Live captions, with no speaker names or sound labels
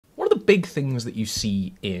big things that you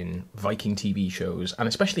see in Viking TV shows, and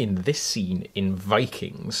especially in this scene in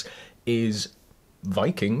Vikings, is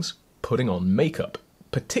Vikings putting on makeup,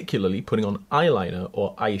 particularly putting on eyeliner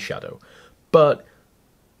or eyeshadow. But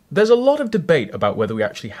there's a lot of debate about whether we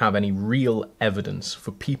actually have any real evidence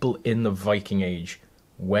for people in the Viking Age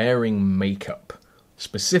wearing makeup,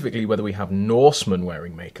 specifically whether we have Norsemen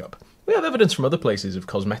wearing makeup. We have evidence from other places of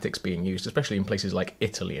cosmetics being used, especially in places like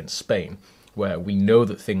Italy and Spain, where we know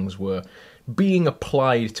that things were being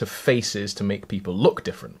applied to faces to make people look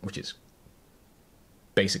different, which is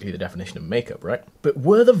basically the definition of makeup, right? But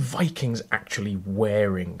were the Vikings actually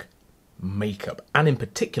wearing makeup? And in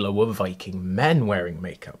particular, were Viking men wearing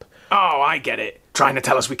makeup? Oh, I get it. Trying to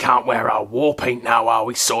tell us we can't wear our war paint now, are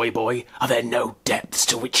we, soy boy? Are there no depths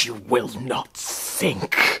to which you will not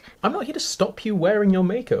sink? I'm not here to stop you wearing your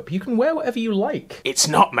makeup. You can wear whatever you like. It's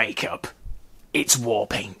not makeup. It's war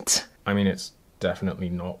paint. I mean, it's definitely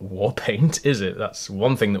not war paint, is it? That's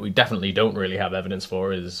one thing that we definitely don't really have evidence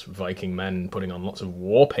for, is Viking men putting on lots of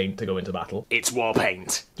war paint to go into battle. It's war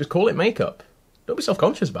paint. Just call it makeup. Don't be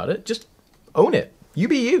self-conscious about it. Just own it. You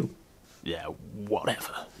be you. Yeah,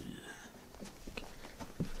 whatever.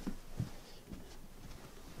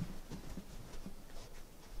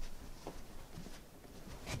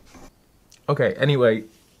 Okay, anyway,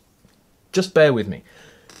 just bear with me.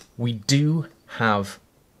 We do have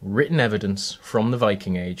written evidence from the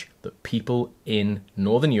Viking Age that people in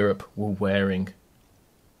Northern Europe were wearing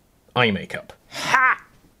eye makeup. Ha!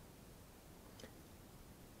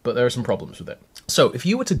 But there are some problems with it. So, if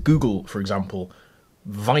you were to Google, for example,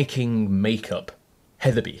 Viking makeup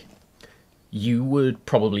Heatherby, you would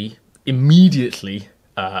probably immediately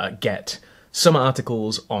get some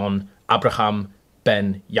articles on Abraham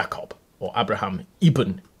ben Jacob, or Abraham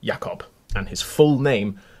ibn Jacob, and his full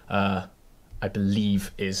name, I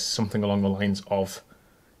believe, is something along the lines of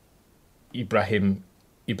Ibrahim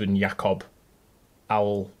ibn Jacob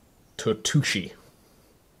al-Turtushi,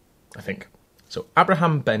 I think. So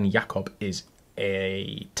Abraham ben Jacob is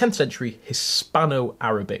a 10th century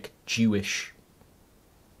Hispano-Arabic Jewish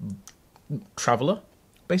traveller,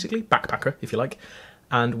 basically, backpacker, if you like.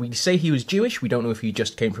 And we say he was Jewish. We don't know if he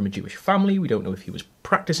just came from a Jewish family. We don't know if he was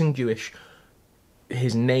practicing Jewish.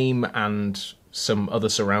 His name and some other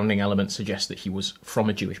surrounding elements suggest that he was from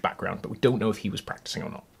a Jewish background, but we don't know if he was practicing or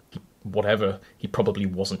not. Whatever, he probably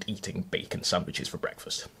wasn't eating bacon sandwiches for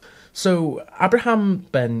breakfast. So Abraham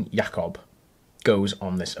ben Jacob goes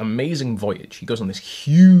on this amazing voyage. He goes on this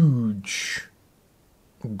huge,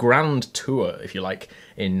 grand tour, if you like,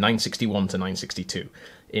 in 961 to 962.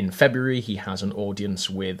 In February, he has an audience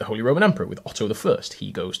with the Holy Roman Emperor, with Otto I.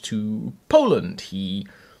 He goes to Poland. He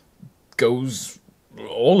goes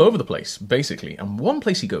all over the place, basically. And one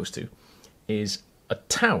place he goes to is a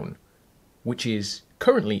town which is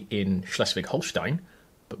currently in Schleswig-Holstein,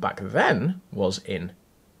 but back then was in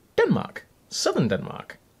Denmark, southern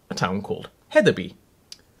Denmark, a town called Heatherby.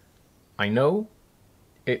 I know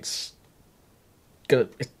it's a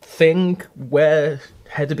thing where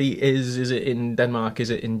Heatherby is it in Denmark, is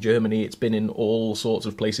it in Germany? It's been in all sorts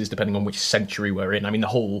of places depending on which century we're in. I mean, the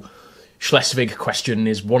whole Schleswig question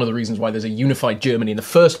is one of the reasons why there's a unified Germany in the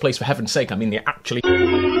first place, for heaven's sake. I mean, they actually...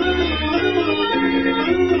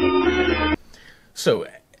 So,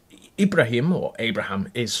 Ibrahim, or Abraham,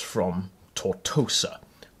 is from Tortosa,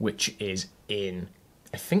 which is in,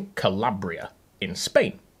 I think, Calabria, in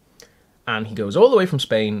Spain. And he goes all the way from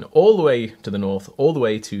Spain, all the way to the north, all the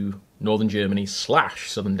way to northern Germany /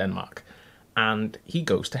 southern Denmark. And he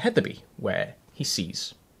goes to Heatherby, where he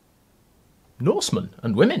sees Norsemen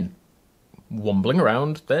and women wombling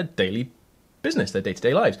around their daily business, their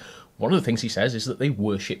day-to-day lives. One of the things he says is that they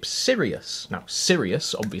worship Sirius. Now,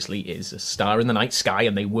 Sirius, obviously, is a star in the night sky,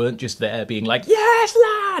 and they weren't just there being like, "Yes,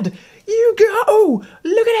 lad, you go!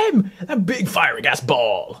 Look at him! That big fiery gas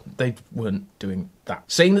ball!" They weren't doing that.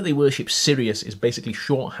 Saying that they worship Sirius is basically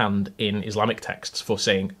shorthand in Islamic texts for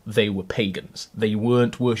saying they were pagans. They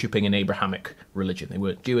weren't worshipping an Abrahamic religion. They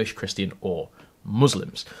weren't Jewish, Christian, or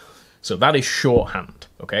Muslims. So that is shorthand,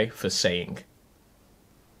 okay, for saying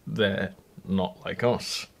they're not like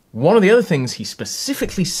us. One of the other things he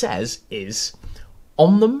specifically says is,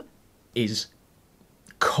 on them is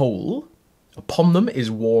coal, upon them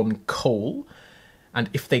is worn coal, and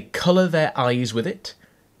if they colour their eyes with it,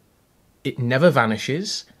 it never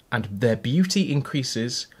vanishes, and their beauty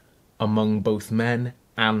increases among both men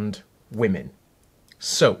and women.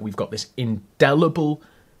 So we've got this indelible,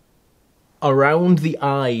 around the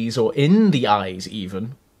eyes, or in the eyes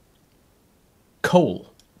even,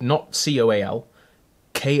 coal, not C-O-A-L,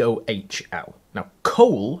 K-O-H-L. Now,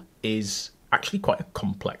 coal is actually quite a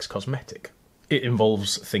complex cosmetic. it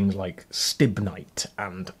involves things like stibnite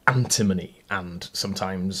and antimony and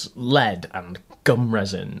sometimes lead and gum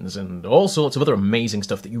resins and all sorts of other amazing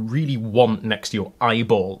stuff that you really want next to your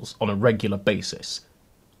eyeballs on a regular basis.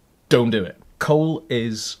 Don't do it. Coal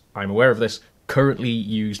is, I'm aware of this, currently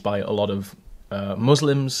used by a lot of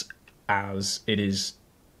Muslims, as it is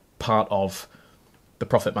part of the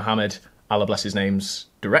Prophet Muhammad, Allah bless his name's,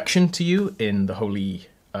 direction to you in the Holy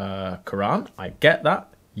Quran. I get that.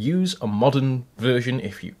 Use a modern version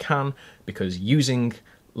if you can, because using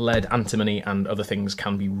lead, antimony and other things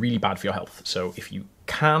can be really bad for your health. So if you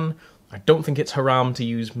can, I don't think it's haram to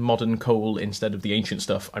use modern coal instead of the ancient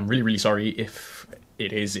stuff. I'm really, really sorry if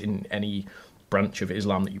it is in any branch of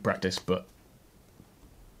Islam that you practice, but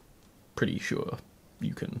pretty sure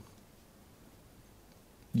you can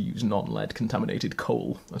use non-lead contaminated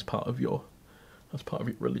coal as part of your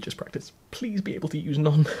religious practice. Please be able to use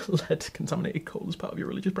non-lead contaminated coal as part of your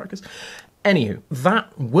religious practice. Anywho,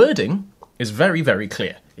 that wording is very, very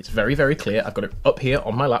clear. It's very, very clear. I've got it up here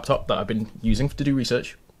on my laptop that I've been using to do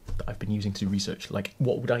research. Like,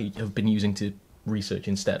 what would I have been using to research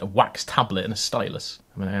instead? A wax tablet and a stylus.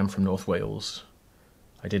 I mean, I am from North Wales.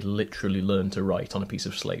 I did literally learn to write on a piece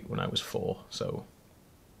of slate when I was 4, so...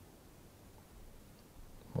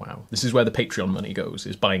 Wow. This is where the Patreon money goes,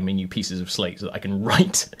 is buying me new pieces of slate so that I can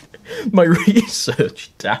write my research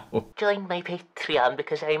down. Join my Patreon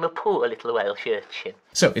because I'm a poor little Welsh urchin.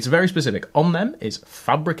 So, it's very specific. On them is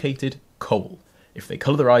fabricated coal, if they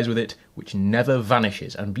colour their eyes with it, which never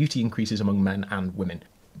vanishes, and beauty increases among men and women.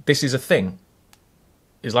 This is a thing.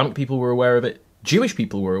 Islamic people were aware of it. Jewish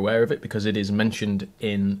people were aware of it because it is mentioned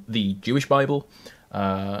in the Jewish Bible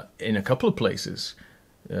in a couple of places.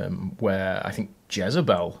 Where I think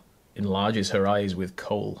Jezebel enlarges her eyes with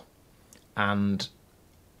coal, and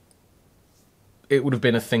it would have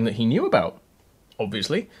been a thing that he knew about,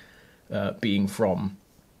 obviously, being from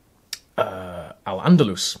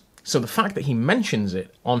Al-Andalus. So the fact that he mentions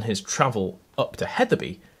it on his travel up to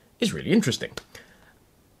Heatherby is really interesting.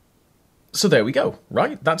 So there we go,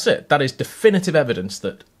 right? That's it. That is definitive evidence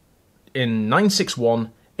that in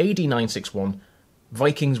 961, AD 961,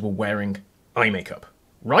 Vikings were wearing eye makeup.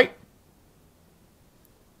 Right?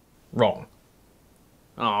 Wrong.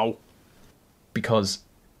 Oh. Because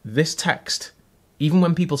this text, even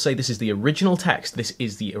when people say this is the original text, this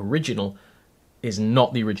is the original, is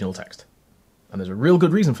not the original text. And there's a real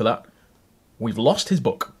good reason for that. We've lost his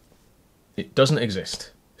book. It doesn't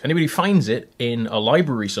exist. If anybody finds it in a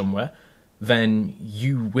library somewhere, then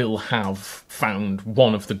you will have found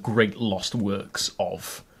one of the great lost works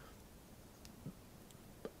of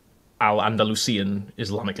Al-Andalusian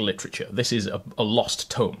Islamic literature. This is a lost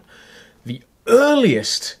tome. The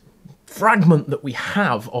earliest fragment that we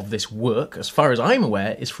have of this work, as far as I'm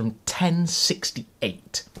aware, is from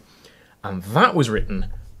 1068. And that was written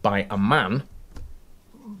by a man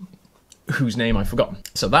whose name I've forgotten.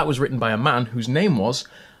 So that was written by a man whose name was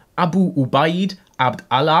Abu Ubaid Abd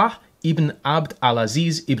Allah ibn Abd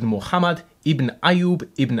al-Aziz ibn Muhammad ibn Ayyub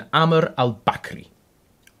ibn Amr al-Bakri,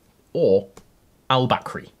 or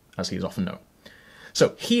al-Bakri, as he is often known.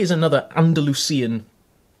 So he is another Andalusian,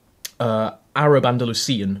 Arab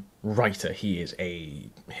Andalusian writer. He is a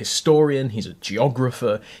historian, he's a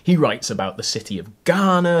geographer, he writes about the city of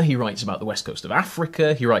Ghana, he writes about the west coast of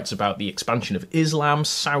Africa, he writes about the expansion of Islam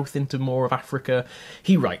south into more of Africa,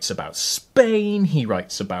 he writes about Spain, he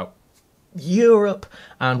writes about Europe,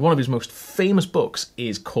 and one of his most famous books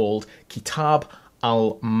is called Kitab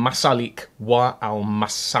al-Masalik wa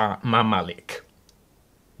al-Mamalik.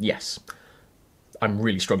 Yes, I'm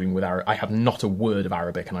really struggling with Arabic. I have not a word of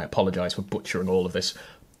Arabic, and I apologise for butchering all of this.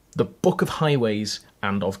 The Book of Highways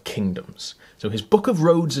and of Kingdoms. So his Book of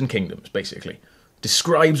Roads and Kingdoms, basically,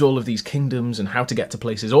 describes all of these kingdoms and how to get to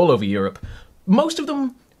places all over Europe. Most of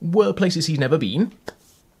them were places he's never been.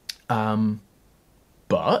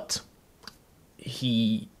 But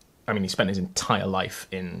he spent his entire life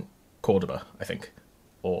in Cordoba, I think,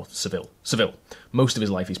 or Seville. Most of his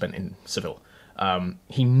life he spent in Seville.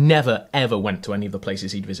 He never, ever went to any of the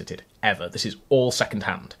places he'd visited, ever. This is all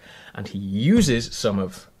second-hand. And he uses some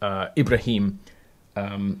of Ibrahim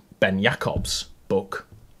Ben Jacob's book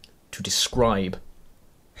to describe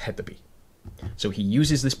Heatherby. So he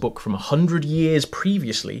uses this book from 100 years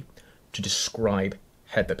previously to describe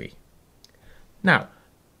Heatherby. Now,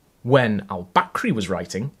 when al-Bakri was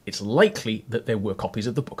writing, it's likely that there were copies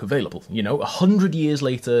of the book available. 100 years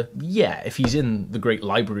later, yeah, if he's in the great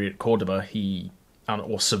library at Cordoba,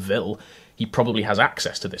 or Seville, he probably has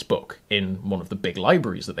access to this book in one of the big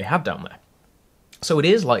libraries that they had down there. So it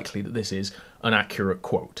is likely that this is an accurate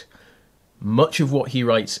quote. Much of what he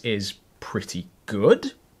writes is pretty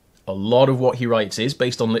good. A lot of what he writes is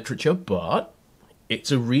based on literature, but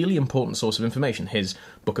it's a really important source of information. His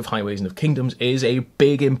Book of Highways and of Kingdoms is a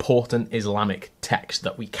big, important Islamic text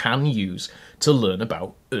that we can use to learn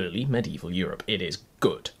about early medieval Europe. It is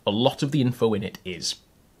good. A lot of the info in it is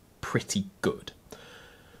pretty good.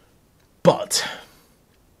 But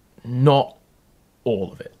not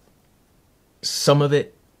all of it. Some of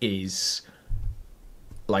it is,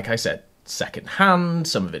 like I said, second-hand,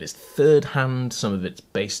 some of it is third-hand, some of it's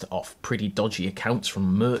based off pretty dodgy accounts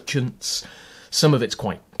from merchants, some of it's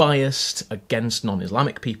quite biased against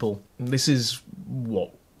non-Islamic people. This is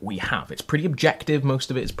what we have. It's pretty objective, most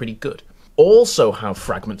of it is pretty good. Also have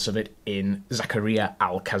fragments of it in Zakaria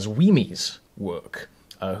al-Kazwini's work,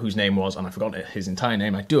 whose name was, and I forgot his entire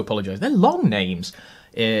name, I do apologise, they're long names,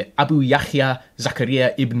 Abu Yahya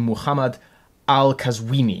Zakaria ibn Muhammad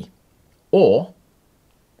al-Kazwini, or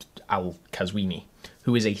al-Kazwini,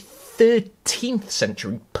 who is a 13th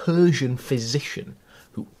century Persian physician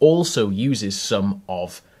who also uses some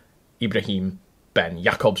of Ibrahim ben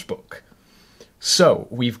Yaqub's book. So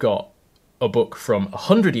we've got a book from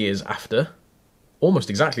 100 years after, almost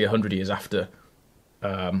exactly 100 years after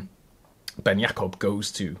Ben Yaqub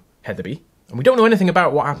goes to Heatherby. And we don't know anything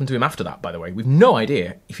about what happened to him after that, by the way. We've no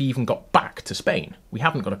idea if he even got back to Spain. We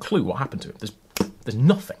haven't got a clue what happened to him. There's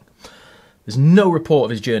nothing. There's no report of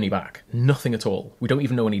his journey back. Nothing at all. We don't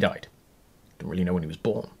even know when he died. Don't really know when he was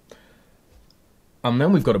born. And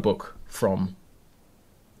then we've got a book from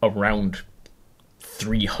around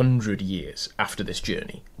 300 years after this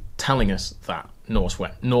journey, telling us that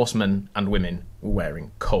Norsemen and women were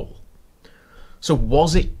wearing coal. So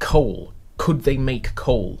was it coal? Could they make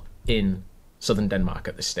coal in southern Denmark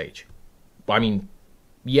at this stage? I mean,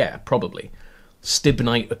 yeah, probably.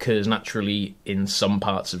 Stibnite occurs naturally in some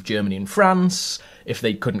parts of Germany and France. If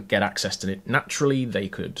they couldn't get access to it naturally, they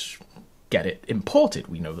could get it imported.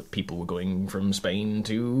 We know that people were going from Spain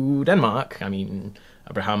to Denmark. I mean,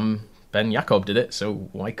 Abraham ben Jacob did it, so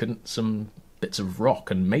why couldn't some bits of rock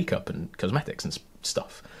and makeup and cosmetics and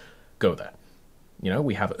stuff go there? You know,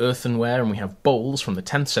 we have earthenware and we have bowls from the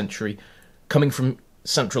 10th century coming from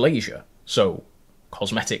Central Asia. So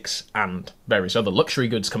cosmetics and various other luxury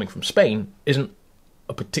goods coming from Spain isn't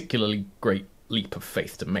a particularly great leap of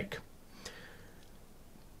faith to make.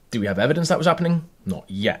 Do we have evidence that was happening? Not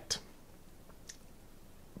yet.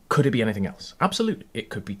 Could it be anything else? Absolutely. It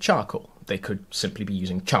could be charcoal. They could simply be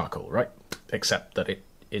using charcoal, right? Except that it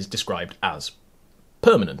is described as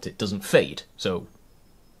permanent. It doesn't fade. So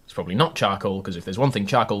it's probably not charcoal, because if there's one thing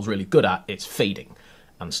charcoal's really good at, it's fading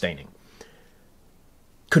and staining.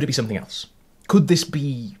 Could it be something else? Could this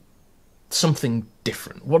be something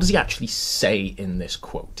different? What does he actually say in this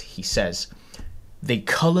quote? He says, they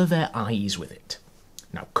colour their eyes with it.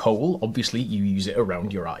 Now, coal, obviously, you use it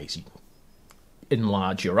around your eyes. You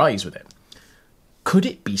enlarge your eyes with it. Could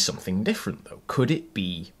it be something different, though? Could it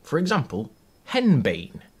be, for example,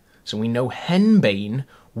 henbane? So we know henbane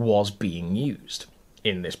was being used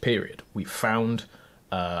in this period. We found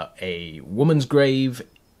a woman's grave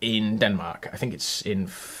in Denmark. I think it's in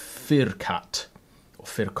Firkat, or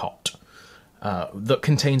Firkot, that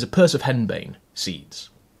contains a purse of henbane seeds.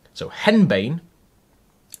 So henbane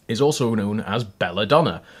is also known as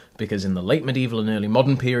belladonna, because in the late medieval and early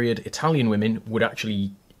modern period, Italian women would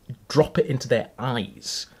actually drop it into their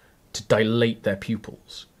eyes to dilate their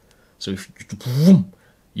pupils. So if boom,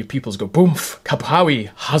 your pupils go boomf,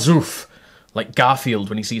 kapawi, hazuf, like Garfield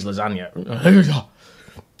when he sees lasagna.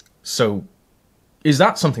 So is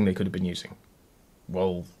that something they could have been using?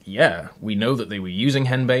 Well, yeah, we know that they were using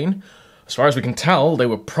henbane. As far as we can tell, they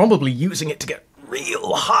were probably using it to get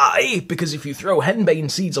real high, because if you throw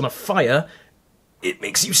henbane seeds on a fire, it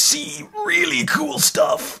makes you see really cool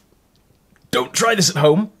stuff. Don't try this at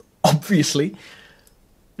home, obviously.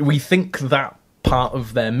 We think that part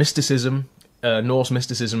of their mysticism, Norse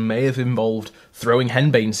mysticism, may have involved throwing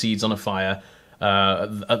henbane seeds on a fire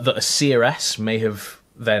that a seeress may have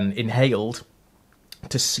then inhaled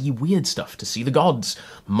to see weird stuff, to see the gods,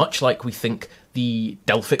 much like we think the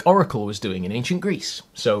Delphic oracle was doing in ancient Greece.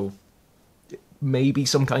 So maybe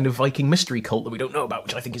some kind of Viking mystery cult that we don't know about,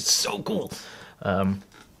 which I think is so cool. Don't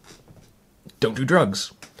do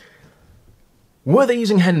drugs. Were they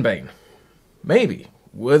using henbane? Maybe.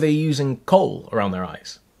 Were they using coal around their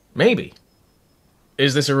eyes? Maybe.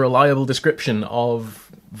 Is this a reliable description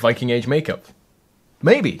of Viking Age makeup?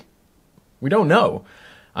 Maybe. We don't know.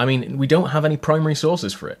 I mean, we don't have any primary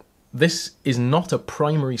sources for it. This is not a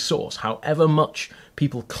primary source. However much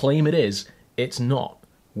people claim it is, it's not.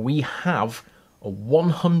 We have a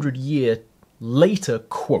 100-year later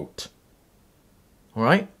quote.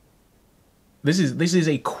 Alright? This is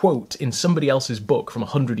a quote in somebody else's book from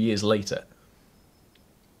 100 years later.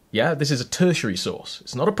 Yeah, this is a tertiary source.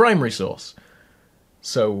 It's not a primary source.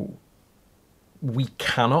 So we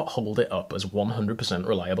cannot hold it up as 100%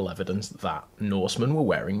 reliable evidence that Norsemen were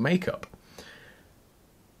wearing makeup.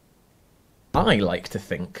 I like to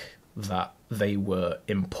think that they were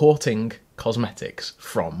importing cosmetics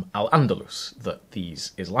from Al-Andalus, that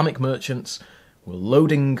these Islamic merchants were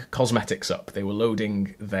loading cosmetics up. They were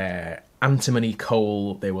loading their antimony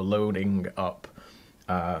coal, they were loading up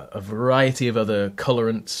a variety of other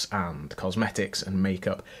colorants and cosmetics and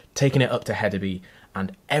makeup, taking it up to Hedeby,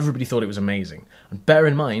 and everybody thought it was amazing. And bear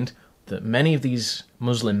in mind that many of these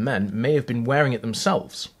Muslim men may have been wearing it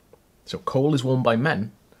themselves. So coal is worn by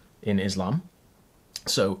men in Islam.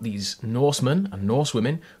 So these Norsemen and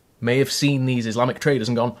Norsewomen may have seen these Islamic traders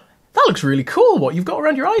and gone, that looks really cool, what you've got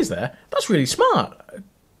around your eyes there. That's really smart.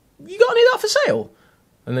 You got any of that for sale?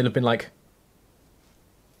 And they'd have been like,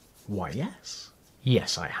 why, yes.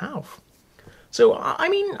 Yes, I have. So, I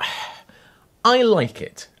mean, I like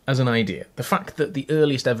it as an idea. The fact that the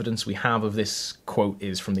earliest evidence we have of this quote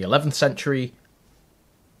is from the 11th century,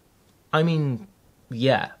 I mean,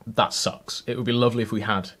 yeah, that sucks. It would be lovely if we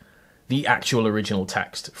had the actual original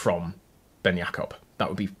text from Ben Jacob. That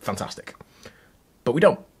would be fantastic. But we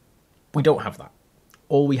don't. We don't have that.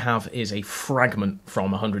 All we have is a fragment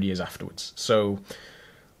from 100 years afterwards. So,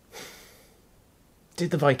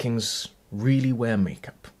 did the Vikings really wear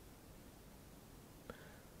makeup?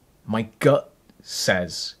 My gut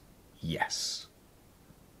says yes.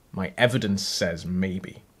 My evidence says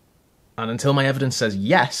maybe. And until my evidence says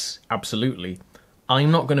yes, absolutely,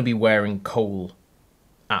 I'm not going to be wearing coal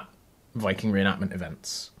at Viking reenactment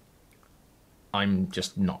events. I'm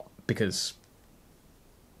just not, because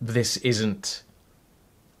this isn't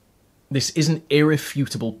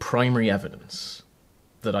irrefutable primary evidence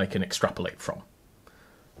that I can extrapolate from.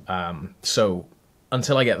 So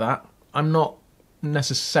until I get that, I'm not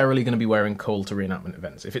necessarily going to be wearing coal to reenactment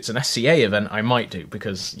events. If it's an SCA event, I might do,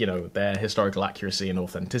 because, you know, their historical accuracy and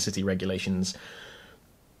authenticity regulations,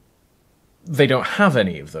 they don't have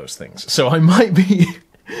any of those things. So I might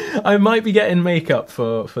be getting makeup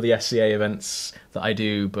for the SCA events that I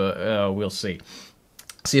do, but we'll see.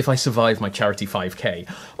 See if I survive my charity 5k.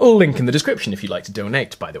 Link in the description if you'd like to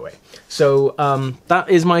donate, by the way. So that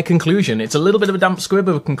is my conclusion. It's a little bit of a damp squib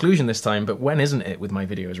of a conclusion this time, but when isn't it with my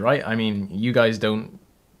videos, right? I mean, you guys don't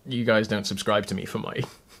subscribe to me for my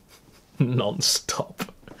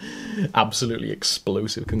non-stop, absolutely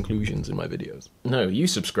explosive conclusions in my videos. No, you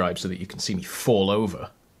subscribe so that you can see me fall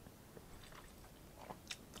over.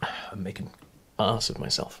 I'm making arse of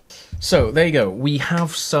myself. So there you go. We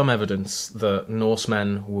have some evidence that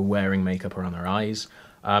Norsemen were wearing makeup around their eyes.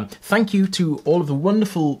 Thank you to all of the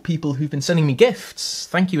wonderful people who've been sending me gifts.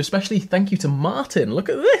 Thank you, especially thank you to Martin. Look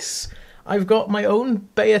at this. I've got my own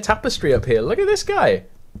Bayer tapestry up here. Look at this guy.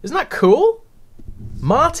 Isn't that cool?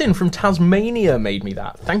 Martin from Tasmania made me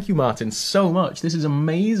that. Thank you, Martin, so much. This is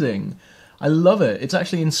amazing. I love it. It's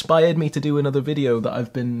actually inspired me to do another video that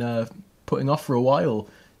I've been putting off for a while.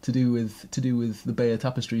 To do with the Bayer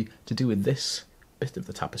tapestry, to do with this bit of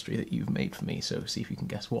the tapestry that you've made for me, so see if you can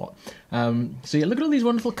guess what. So yeah, look at all these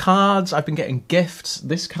wonderful cards. I've been getting gifts.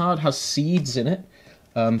 This card has seeds in it,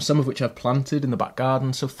 some of which I've planted in the back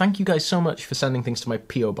garden, so thank you guys so much for sending things to my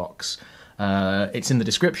P.O. box. It's in the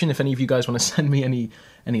description if any of you guys want to send me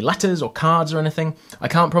any letters or cards or anything. I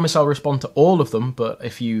can't promise I'll respond to all of them, but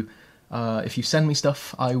if you send me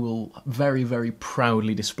stuff, I will very, very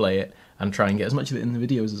proudly display it and try and get as much of it in the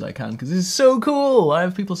videos as I can, because this is so cool! I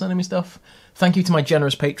have people sending me stuff. Thank you to my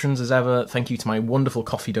generous patrons as ever. Thank you to my wonderful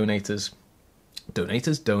coffee donors.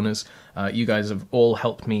 You guys have all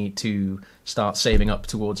helped me to start saving up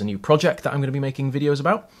towards a new project that I'm going to be making videos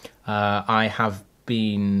about. I have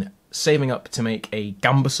been saving up to make a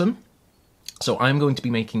gambeson. So I'm going to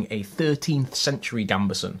be making a 13th century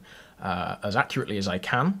gambeson as accurately as I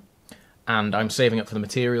can. And I'm saving up for the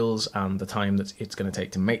materials and the time that it's going to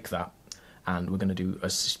take to make that. And we're going to do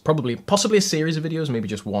possibly a series of videos, maybe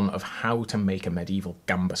just one, of how to make a medieval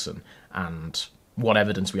gambeson and what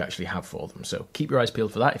evidence we actually have for them. So keep your eyes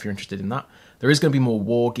peeled for that if you're interested in that. There is going to be more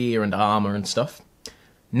war gear and armour and stuff.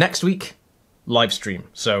 Next week, live stream.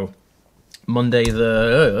 So Monday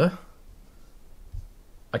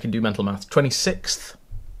I can do mental math, 26th.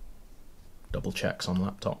 Double checks on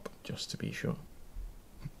laptop, just to be sure.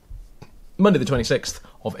 Monday the 26th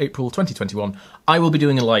of April 2021, I will be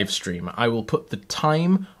doing a live stream. I will put the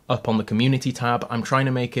time up on the community tab. I'm trying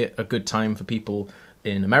to make it a good time for people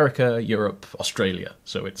in America, Europe, Australia.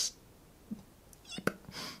 So it's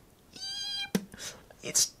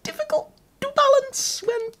difficult to balance. response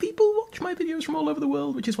when people watch my videos from all over the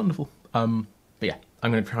world, which is wonderful. But yeah,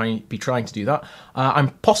 I'm going to be trying to do that. I'm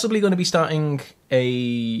possibly going to be starting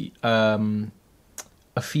a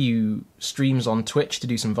few streams on Twitch to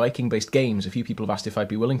do some Viking-based games. A few people have asked if I'd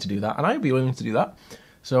be willing to do that, and I'd be willing to do that.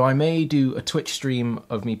 So I may do a Twitch stream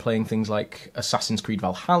of me playing things like Assassin's Creed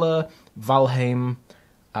Valhalla, Valheim.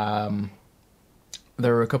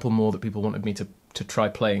 There are a couple more that people wanted me to try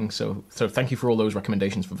playing, so thank you for all those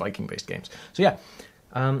recommendations for Viking-based games. So yeah,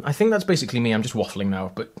 I think that's basically me. I'm just waffling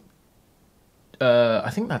now, but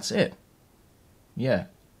I think that's it. Yeah.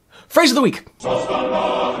 Phrase of the week!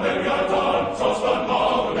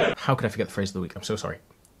 How could I forget the phrase of the week? I'm so sorry.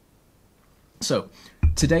 So,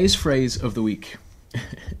 today's phrase of the week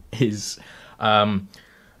is,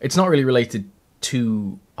 it's not really related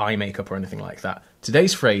to eye makeup or anything like that.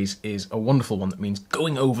 Today's phrase is a wonderful one that means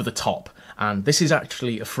going over the top, and this is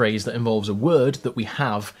actually a phrase that involves a word that we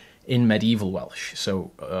have in medieval Welsh.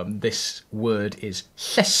 So this word is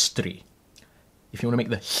llestri. If you want to make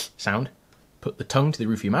the sound, put the tongue to the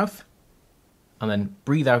roof of your mouth, and then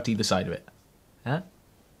breathe out either side of it. Huh?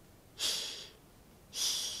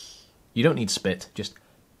 You don't need spit, just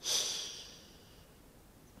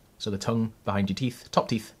so the tongue behind your teeth, top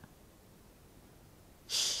teeth.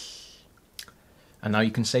 And now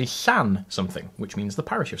you can say Llan something, which means the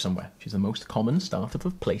parish of somewhere, which is the most common start of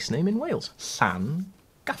a place name in Wales. Llan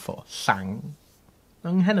Gaffo, Llan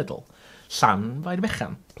yng Nghenedl, Llan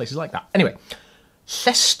Vaidbechan, places like that. Anyway,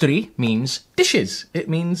 llestri means dishes. It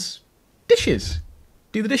means dishes.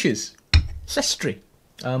 Do the dishes. Llestri.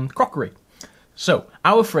 Crockery. So,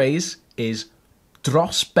 our phrase is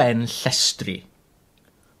dros ben llestri.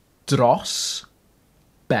 Dros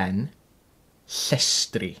ben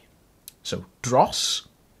llestri. So, dros,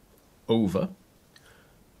 over,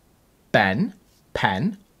 ben,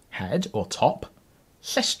 pen, head or top,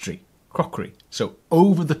 llestri, crockery. So,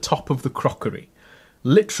 over the top of the crockery.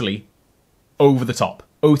 Literally, over the top.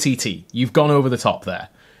 OTT. You've gone over the top there.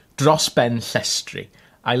 Dros ben llestri.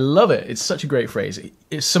 I love it. It's such a great phrase.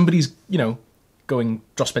 If somebody's, going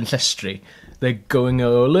dros ben llestri, they're going a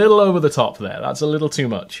little over the top there. That's a little too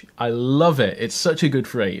much. I love it. It's such a good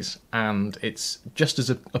phrase, and it's just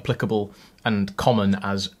as applicable and common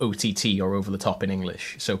as OTT or over the top in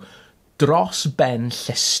English. So, dros ben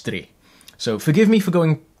llestri. So, forgive me for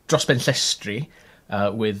going dros ben llestri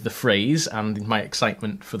with the phrase and my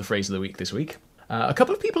excitement for the phrase of the week this week. A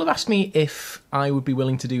couple of people have asked me if I would be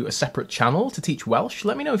willing to do a separate channel to teach Welsh.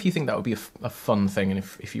 Let me know if you think that would be a fun thing and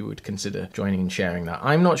if you would consider joining and sharing that.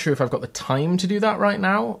 I'm not sure if I've got the time to do that right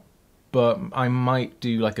now, but I might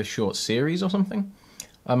do like a short series or something.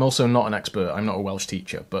 I'm also not an expert. I'm not a Welsh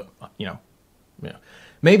teacher, but, yeah.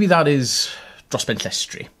 Maybe that is dros ben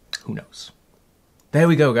llestri. Who knows? There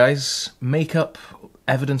we go, guys. Makeup,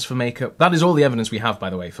 evidence for makeup. That is all the evidence we have, by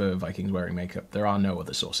the way, for Vikings wearing makeup. There are no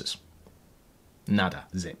other sources. Nada,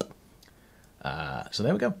 zip. So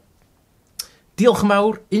there we go. Diolch yn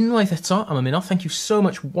fawr unwaith eto am ymuno. Thank you so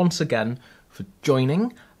much once again for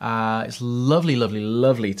joining. It's lovely, lovely,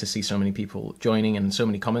 lovely to see so many people joining and so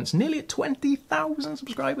many comments. Nearly at 20,000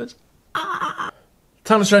 subscribers.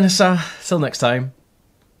 Tan y tro nesa. Till next time.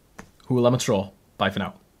 Hwyl am y tro. Bye for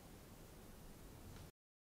now.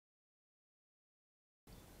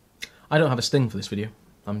 I don't have a sting for this video.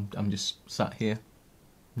 I'm just sat here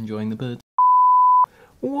enjoying the birds.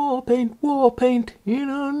 War paint, you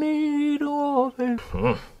don't need war paint.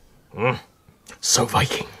 So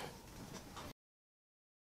Viking.